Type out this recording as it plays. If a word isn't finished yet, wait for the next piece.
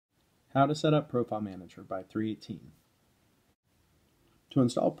How to set up Profile Manager by 318. To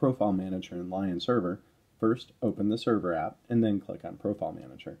install Profile Manager in Lion Server, first open the Server app and then click on Profile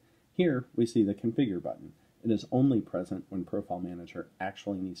Manager. Here we see the Configure button. It is only present when Profile Manager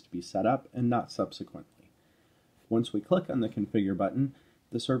actually needs to be set up and not subsequently. Once we click on the Configure button,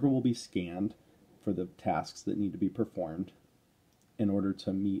 the server will be scanned for the tasks that need to be performed in order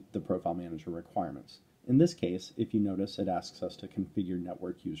to meet the Profile Manager requirements. In this case, if you notice, it asks us to configure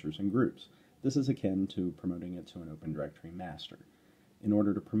network users and groups. This is akin to promoting it to an Open Directory master. In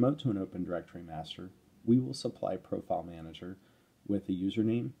order to promote to an Open Directory master, we will supply Profile Manager with a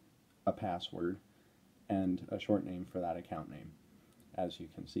username, a password, and a short name for that account name, as you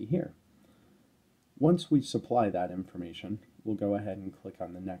can see here. Once we supply that information, we'll go ahead and click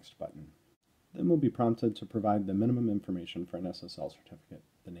on the Next button. Then we'll be prompted to provide the minimum information for an SSL certificate,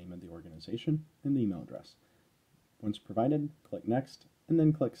 the name of the organization, and the email address. Once provided, click Next, and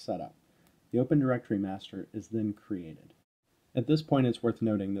then click Setup. The Open Directory master is then created. At this point, it's worth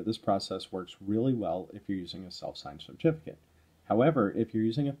noting that this process works really well if you're using a self-signed certificate. However, if you're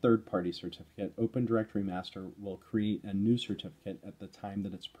using a third-party certificate, Open Directory Master will create a new certificate at the time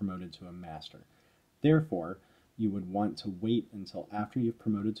that it's promoted to a master. Therefore, you would want to wait until after you've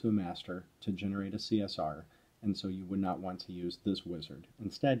promoted to a master to generate a CSR, and so you would not want to use this wizard.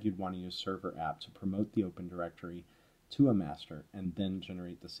 Instead, you'd want to use Server app to promote the Open Directory to a master and then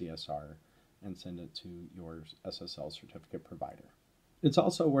generate the CSR and send it to your SSL certificate provider. It's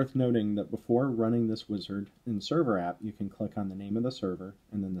also worth noting that before running this wizard in Server app, you can click on the name of the server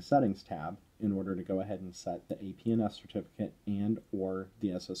and then the Settings tab in order to go ahead and set the APNS certificate and or the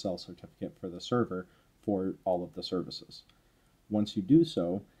SSL certificate for the server for all of the services. Once you do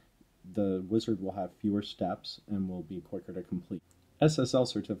so, the wizard will have fewer steps and will be quicker to complete. SSL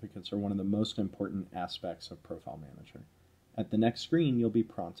certificates are one of the most important aspects of Profile Manager. At the next screen, you'll be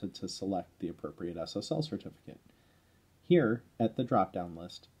prompted to select the appropriate SSL certificate. Here, at the drop-down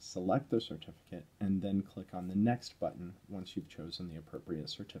list, select the certificate and then click on the Next button once you've chosen the appropriate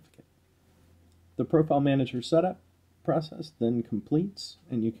certificate. The Profile Manager setup process then completes,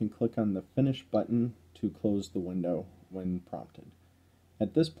 and you can click on the Finish button to close the window when prompted.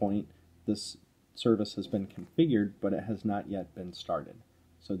 At this point, this service has been configured, but it has not yet been started.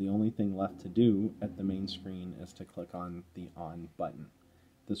 So the only thing left to do at the main screen is to click on the On button.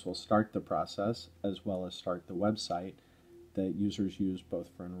 This will start the process as well as start the website that users use both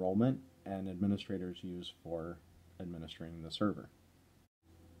for enrollment and administrators use for administering the server.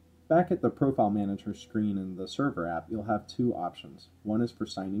 Back at the Profile Manager screen in the Server app, you'll have two options. One is for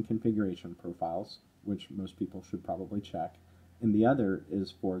signing configuration profiles, which most people should probably check, and the other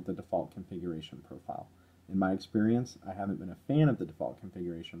is for the default configuration profile. In my experience, I haven't been a fan of the default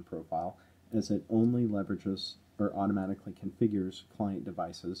configuration profile, as it only leverages or automatically configures client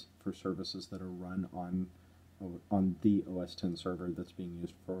devices for services that are run on the OS X server that's being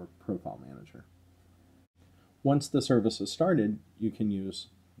used for Profile Manager. Once the service is started, you can use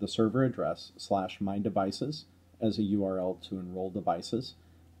the server address /mydevices as a URL to enroll devices,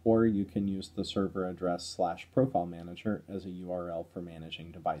 or you can use the server address /Profile Manager as a URL for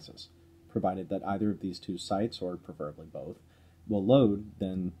managing devices. Provided that either of these two sites, or preferably both, will load,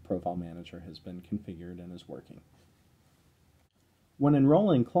 then Profile Manager has been configured and is working. When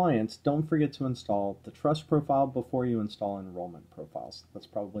enrolling clients, don't forget to install the Trust Profile before you install enrollment profiles. That's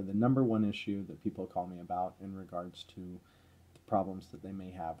probably the #1 issue that people call me about in regards to the problems that they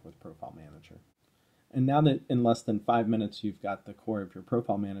may have with Profile Manager. And now that in less than 5 minutes you've got the core of your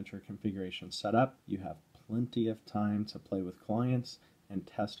Profile Manager configuration set up, you have plenty of time to play with clients and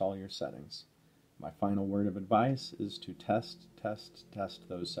test all your settings. My final word of advice is to test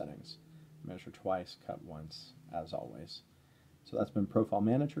those settings. Measure twice, cut once, as always. So that's been Profile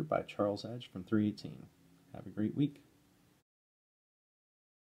Manager by Charles Edge from 318. Have a great week.